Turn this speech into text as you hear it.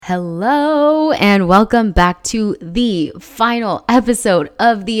Hello and welcome back to the final episode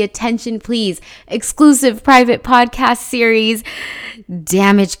of the Attention Please exclusive private podcast series,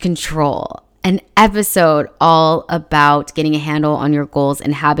 Damage Control, an episode all about getting a handle on your goals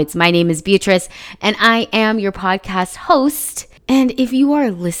and habits. My name is Beatrice and I am your podcast host. And if you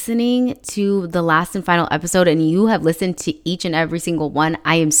are listening to the last and final episode and you have listened to each and every single one,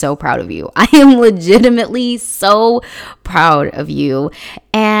 I am so proud of you. I am legitimately so proud of you.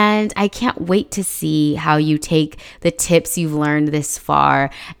 And I can't wait to see how you take the tips you've learned this far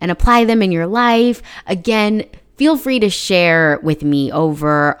and apply them in your life. Again, feel free to share with me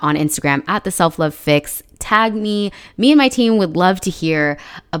over on Instagram at the Self Love Fix. Tag me. Me and my team would love to hear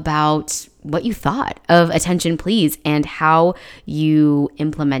about what you thought of Attention Please and how you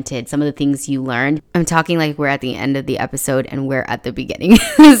implemented some of the things you learned. I'm talking like we're at the end of the episode and we're at the beginning.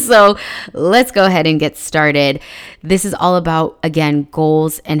 So let's go ahead and get started. This is all about, again,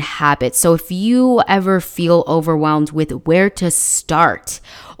 goals and habits. So if you ever feel overwhelmed with where to start,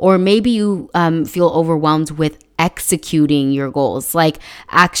 or maybe you feel overwhelmed with executing your goals, like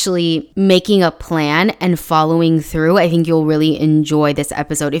actually making a plan and following through, I think you'll really enjoy this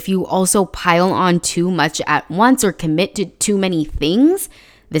episode. If you also pile on too much at once or commit to too many things,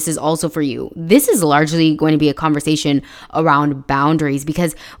 this is also for you. This is largely going to be a conversation around boundaries,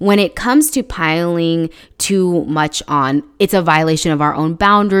 because when it comes to piling too much on, it's a violation of our own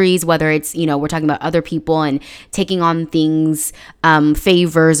boundaries, whether it's, we're talking about other people and taking on things,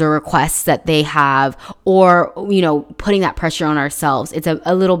 favors or requests that they have, or, putting that pressure on ourselves. It's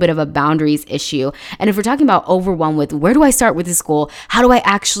a little bit of a boundaries issue. And if we're talking about overwhelm with where do I start with this goal? How do I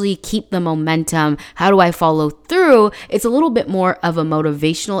actually keep the momentum? How do I follow through? It's a little bit more of a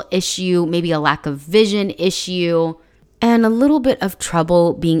motivational issue, maybe a lack of vision issue, and a little bit of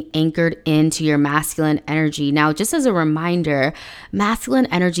trouble being anchored into your masculine energy. Now, just as a reminder, masculine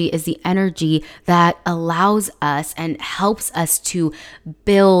energy is the energy that allows us and helps us to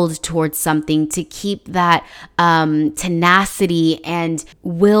build towards something, to keep that tenacity and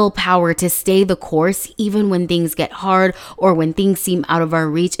willpower to stay the course, even when things get hard or when things seem out of our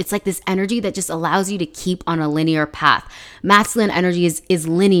reach. It's like this energy that just allows you to keep on a linear path. Masculine energy is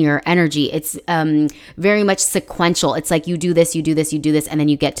linear energy. It's very much sequential. It's like you do this, you do this, you do this, and then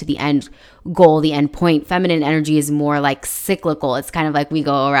you get to the end goal, the end point. Feminine energy is more like cyclical. It's kind of like we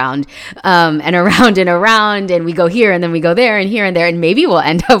go around and around and around, and we go here and then we go there and here and there, and maybe we'll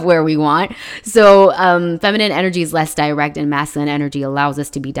end up where we want. So feminine energy is less direct, and masculine energy allows us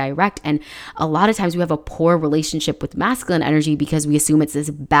to be direct. And a lot of times we have a poor relationship with masculine energy because we assume it's this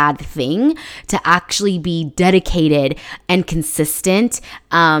bad thing to actually be dedicated and consistent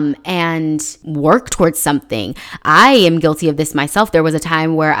and work towards something. I am guilty of this myself. There was a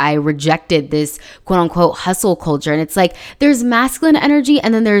time where I rejected this quote unquote hustle culture. And it's like there's masculine energy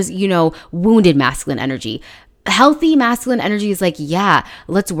and then there's, wounded masculine energy. Healthy masculine energy is like, yeah,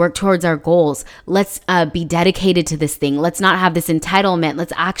 let's work towards our goals. Let's be dedicated to this thing. Let's not have this entitlement.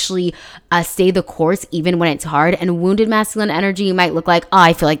 Let's actually stay the course even when it's hard. And wounded masculine energy might look like, oh,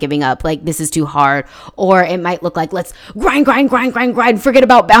 I feel like giving up. Like, this is too hard. Or it might look like, let's grind. Forget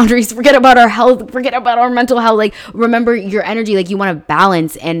about boundaries. Forget about our health. Forget about our mental health. Like, remember your energy. Like, you want to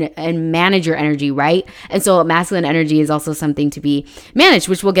balance and manage your energy, right? And so masculine energy is also something to be managed,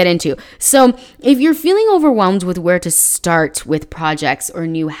 which we'll get into. So if you're feeling overwhelmed with where to start with projects or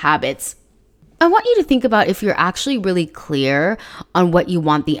new habits, I want you to think about if you're actually really clear on what you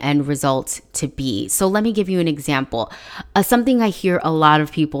want the end result to be. So let me give you an example. Something I hear a lot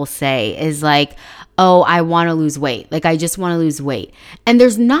of people say is like, oh, I want to lose weight. Like, I just want to lose weight. And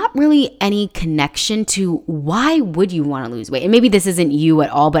there's not really any connection to why would you want to lose weight? And maybe this isn't you at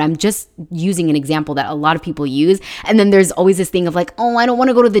all, but I'm just using an example that a lot of people use. And then there's always this thing of like, oh, I don't want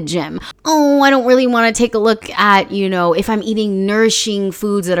to go to the gym. Oh, I don't really want to take a look at, if I'm eating nourishing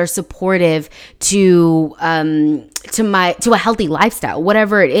foods that are supportive to a healthy lifestyle,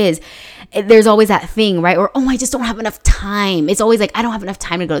 whatever it is. There's always that thing, right? Or, oh, I just don't have enough time. It's always like, I don't have enough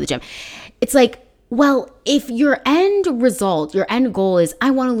time to go to the gym. It's like, well, if your end result, your end goal is,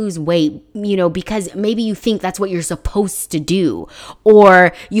 I want to lose weight, because maybe you think that's what you're supposed to do,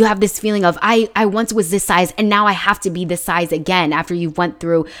 or you have this feeling of, I once was this size and now I have to be this size again after you've went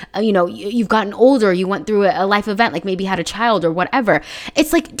through, you've gotten older, you went through a life event, like maybe had a child or whatever.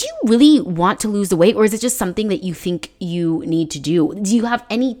 It's like, do you really want to lose the weight, or is it just something that you think you need to do? Do you have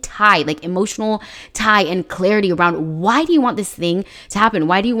any tie, like emotional tie and clarity around why do you want this thing to happen?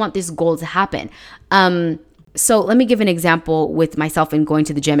 Why do you want this goal to happen? So let me give an example with myself and going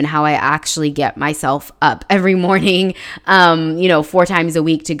to the gym and how I actually get myself up every morning, 4 times a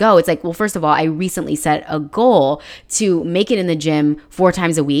week to go. It's like, well, first of all, I recently set a goal to make it in the gym 4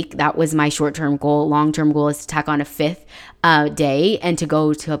 times a week. That was my short-term goal. Long-term goal is to tack on a 5th day and to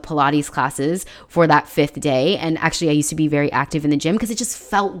go to Pilates classes for that 5th day. And actually, I used to be very active in the gym because it just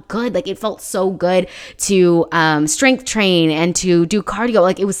felt good. Like, it felt so good to strength train and to do cardio.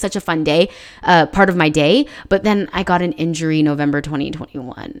 Like, it was such a fun day, part of my day. But then I got an injury November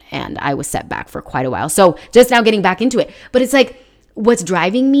 2021 and I was set back for quite a while. So just now getting back into it. But it's like, what's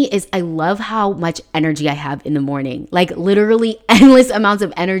driving me is I love how much energy I have in the morning, like literally endless amounts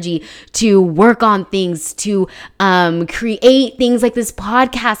of energy to work on things, to create things like this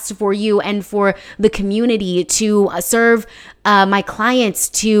podcast for you and for the community, to serve my clients,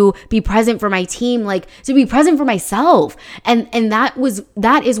 to be present for my team, like to be present for myself. And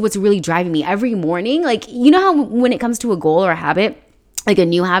that is what's really driving me every morning. Like, you know how when it comes to a goal or a habit, like a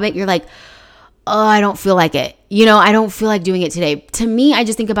new habit, you're like, oh, I don't feel like it. I don't feel like doing it today. To me, I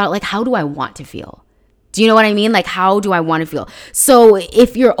just think about like, how do I want to feel? Do you know what I mean? Like, how do I want to feel? So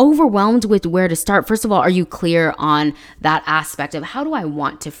if you're overwhelmed with where to start, first of all, are you clear on that aspect of how do I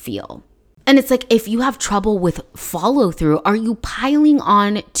want to feel? And it's like, if you have trouble with follow through, are you piling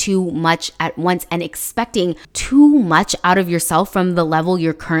on too much at once and expecting too much out of yourself from the level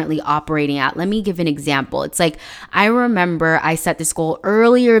you're currently operating at? Let me give an example. It's like, I remember I set this goal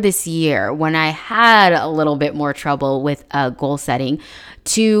earlier this year when I had a little bit more trouble with goal setting,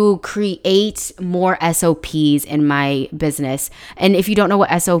 to create more SOPs in my business. And if you don't know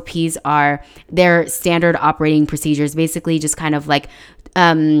what SOPs are, they're standard operating procedures, basically just kind of like,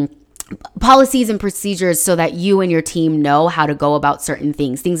 policies and procedures so that you and your team know how to go about certain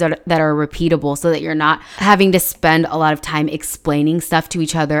things that are repeatable, so that you're not having to spend a lot of time explaining stuff to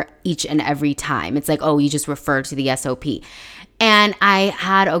each other each and every time. It's like, oh, you just refer to the SOP. And I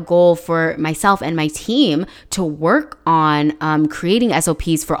had a goal for myself and my team to work on creating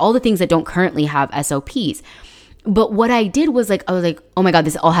SOPs for all the things that don't currently have SOPs. But what I did was like, I was like, oh my God,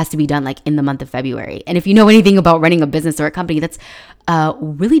 this all has to be done like in the month of February. And if you know anything about running a business or a company, that's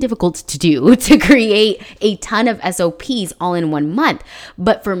really difficult to do, to create a ton of SOPs all in one month.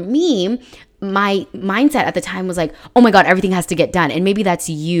 But for me, my mindset at the time was like, oh my God, everything has to get done. And maybe that's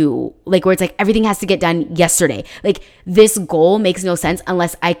you, like where it's like, everything has to get done yesterday. Like, this goal makes no sense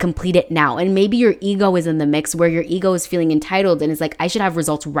unless I complete it now. And maybe your ego is in the mix, where your ego is feeling entitled and is like, I should have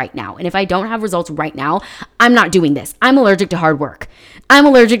results right now. And if I don't have results right now, I'm not doing this. I'm allergic to hard work. I'm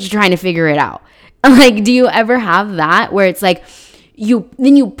allergic to trying to figure it out. Like, do you ever have that where it's like,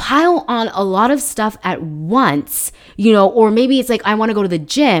 you pile on a lot of stuff at once, or maybe it's like, I want to go to the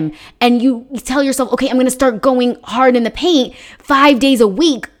gym, and you tell yourself, okay, I'm going to start going hard in the paint 5 days a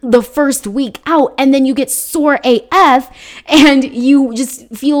week, the first week out, and then you get sore AF and you just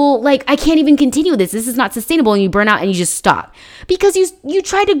feel like, I can't even continue this. This is not sustainable. And you burn out and you just stop because you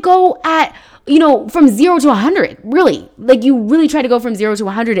try to go at, from 0 to 100, really, like you really try to go from 0 to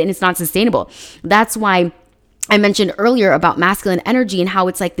 100 and it's not sustainable. That's why I mentioned earlier about masculine energy and how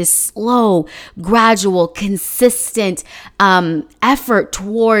it's like this slow, gradual, consistent effort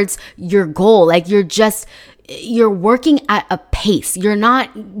towards your goal. Like, you're working at a pace. You're not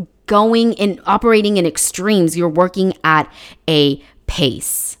operating in extremes. You're working at a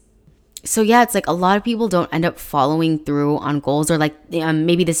pace. So yeah, it's like a lot of people don't end up following through on goals, or like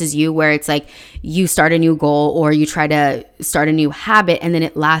maybe this is you, where it's like you start a new goal or you try to start a new habit and then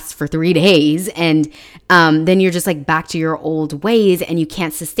it lasts for 3 days, and then you're just like back to your old ways and you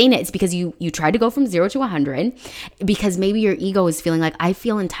can't sustain it. It's because you tried to go from 0 to 100 because maybe your ego is feeling like, I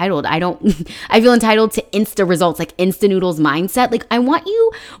feel entitled. I feel entitled to insta results, like insta noodles mindset. Like, I want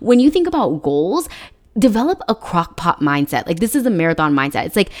you, when you think about goals, develop a crock pot mindset. Like, this is a marathon mindset.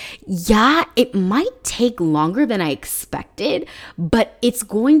 It's like, yeah, it might take longer than I expected, but it's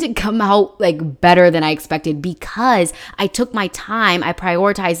going to come out like better than I expected because I took my time. I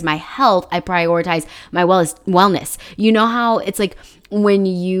prioritized my health. I prioritized my wellness. You know how it's like, when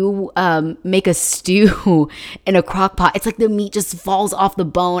you make a stew in a crock pot, it's like the meat just falls off the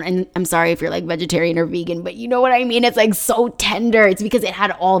bone. And I'm sorry if you're like vegetarian or vegan, but you know what I mean? It's like so tender. It's because it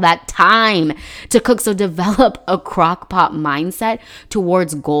had all that time to cook. So develop a crock pot mindset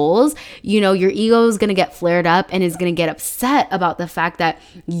towards goals. Your ego is going to get flared up and is going to get upset about the fact that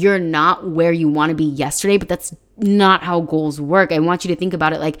you're not where you want to be yesterday, but that's not how goals work. I want you to think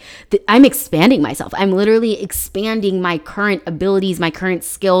about it like I'm expanding myself. I'm literally expanding my current abilities, my current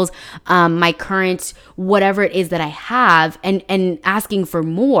skills, my current whatever it is that I have, and asking for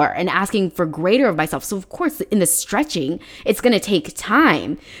more and asking for greater of myself. So of course, in the stretching, it's going to take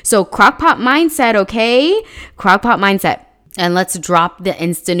time. So crockpot mindset, okay? Crockpot mindset. And let's drop the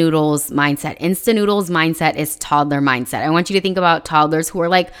Insta noodles mindset. Insta noodles mindset is toddler mindset. I want you to think about toddlers who are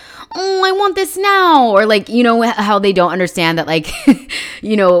like, oh, I want this now. Or like, you know, how they don't understand that like,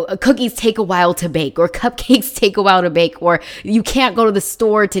 you know, cookies take a while to bake, or cupcakes take a while to bake, or you can't go to the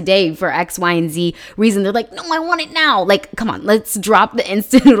store today for X, Y, and Z reason. They're like, no, I want it now. Like, come on, let's drop the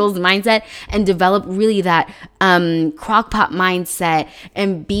Insta noodles mindset and develop really that crockpot mindset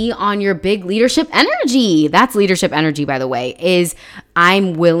and be on your big leadership energy. That's leadership energy, by the way, is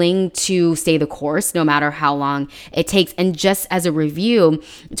I'm willing to stay the course no matter how long it takes. And just as a review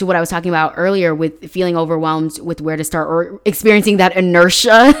to what I was talking about earlier with feeling overwhelmed with where to start or experiencing that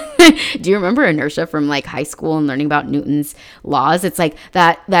inertia. Do you remember inertia from like high school and learning about Newton's laws? It's like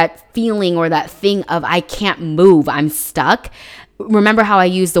that feeling or that thing of I can't move, I'm stuck. Remember how I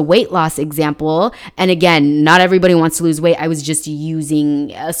used the weight loss example? And again, not everybody wants to lose weight. I was just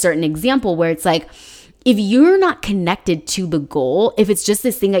using a certain example where it's like, if you're not connected to the goal, if it's just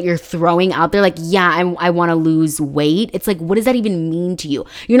this thing that you're throwing out there, like, yeah, I want to lose weight. It's like, what does that even mean to you?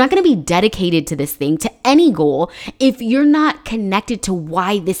 You're not going to be dedicated to this thing, to any goal, if you're not connected to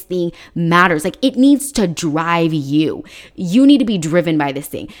why this thing matters. Like, it needs to drive you. You need to be driven by this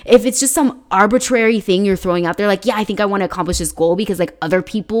thing. If it's just some arbitrary thing you're throwing out there, like, yeah, I think I want to accomplish this goal because like other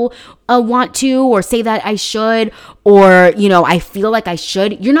people want to, or say that I should, or, you know, I feel like I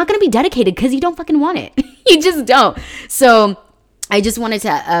should, you're not going to be dedicated because you don't fucking want it. You just don't. So I just wanted to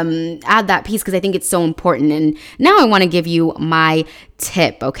add that piece because I think it's so important. And now I want to give you my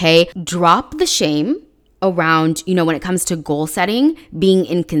tip, okay? Drop the shame around, you know, when it comes to goal setting, being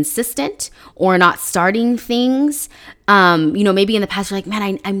inconsistent or not starting things. You know, maybe in the past you're like,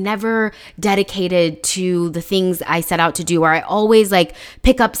 man, I'm never dedicated to the things I set out to do, or I always like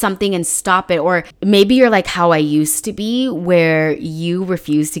pick up something and stop it. Or maybe you're like how I used to be, where you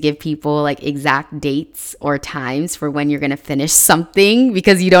refuse to give people like exact dates or times for when you're going to finish something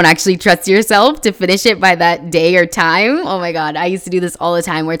because you don't actually trust yourself to finish it by that day or time. Oh my God. I used to do this all the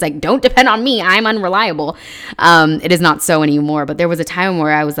time where it's like, don't depend on me, I'm unreliable. It is not so anymore. But there was a time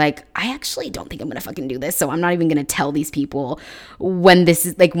where I was like, I actually don't think I'm going to fucking do this. So I'm not even going to tell these people when this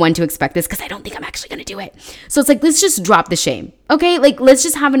is like when to expect this, because I don't think I'm actually going to do it. So it's like, let's just drop the shame. Okay, like let's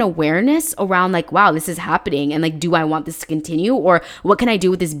just have an awareness around like, wow, this is happening, and like, do I want this to continue, or what can I do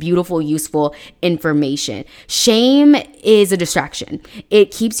with this beautiful, useful information? Shame is a distraction.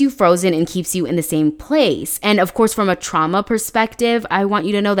 It keeps you frozen and keeps you in the same place. And of course, from a trauma perspective, I want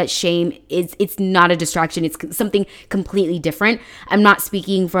you to know that shame it's not a distraction. It's something completely different. I'm not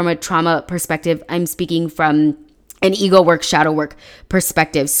speaking from a trauma perspective. I'm speaking from an ego work, shadow work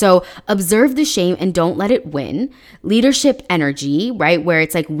perspective. So observe the shame and don't let it win. Leadership energy, right? Where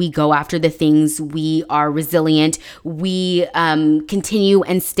it's like we go after the things, we are resilient, we continue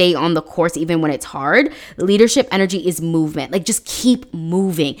and stay on the course even when it's hard. Leadership energy is movement. Like just keep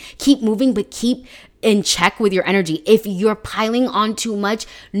moving, but keep in check with your energy. If you're piling on too much,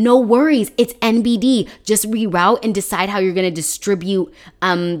 no worries. It's NBD. Just reroute and decide how you're going to distribute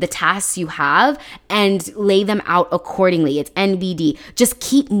the tasks you have and lay them out accordingly. It's NBD. Just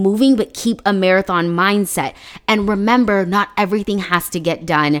keep moving, but keep a marathon mindset. And remember, not everything has to get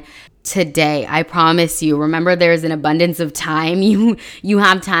done today. I promise you. Remember, there's an abundance of time. You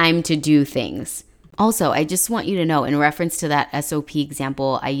have time to do things. Also, I just want you to know, in reference to that SOP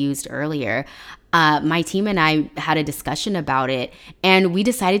example I used earlier, my team and I had a discussion about it, and we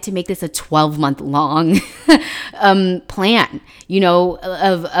decided to make this a 12-month long plan, you know,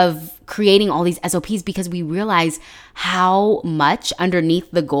 of creating all these SOPs, because we realize how much underneath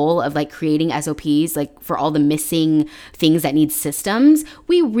the goal of like creating SOPs, like for all the missing things that need systems,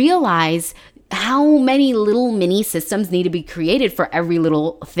 we realize how many little mini systems need to be created for every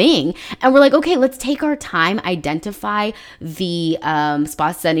little thing. And we're like, okay, let's take our time, identify the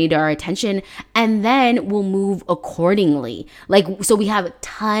spots that need our attention, and then we'll move accordingly. Like, so we have a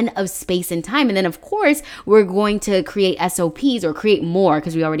ton of space and time. And then of course, we're going to create SOPs, or create more,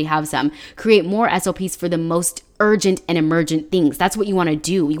 because we already have some, create more SOPs for the most urgent and emergent things. That's what you want to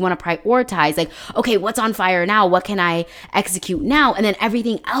do. You want to prioritize, like, okay, what's on fire now? What can I execute now? And then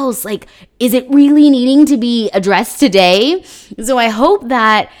everything else, like, is it really needing to be addressed today? So I hope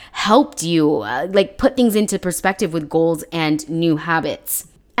that helped you like put things into perspective with goals and new habits.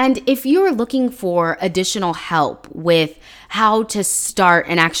 And if you're looking for additional help with how to start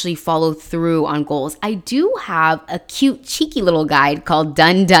and actually follow through on goals, I do have a cute, cheeky little guide called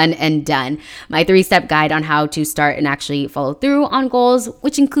Done, Done, and Done, my 3-step guide on how to start and actually follow through on goals,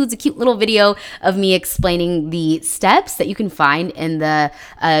 which includes a cute little video of me explaining the steps that you can find in the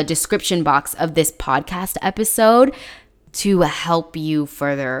description box of this podcast episode to help you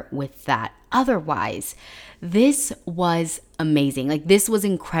further with that. Otherwise, this was amazing. Like, this was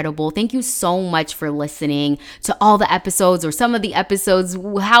incredible. Thank you so much for listening to all the episodes or some of the episodes,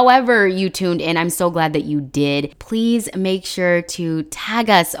 however you tuned in. I'm so glad that you did. Please make sure to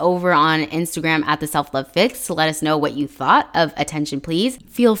tag us over on Instagram at The Self Love Fix to let us know what you thought of Attention Please.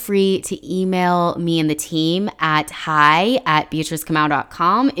 Feel free to email me and the team at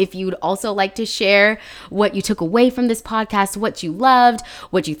hi@beatricekamau.com if you'd also like to share what you took away from this podcast, what you loved,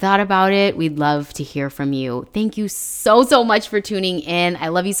 what you thought about it. We'd love to hear from you. Thank you so much for tuning in. I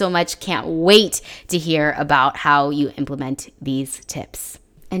love you so much. Can't wait to hear about how you implement these tips.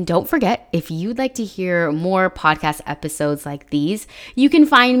 And don't forget, if you'd like to hear more podcast episodes like these, you can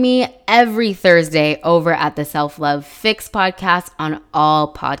find me every Thursday over at the Self Love Fix podcast on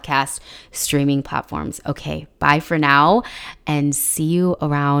all podcast streaming platforms. Okay, bye for now, and see you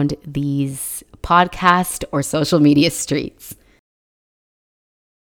around these podcast or social media streets.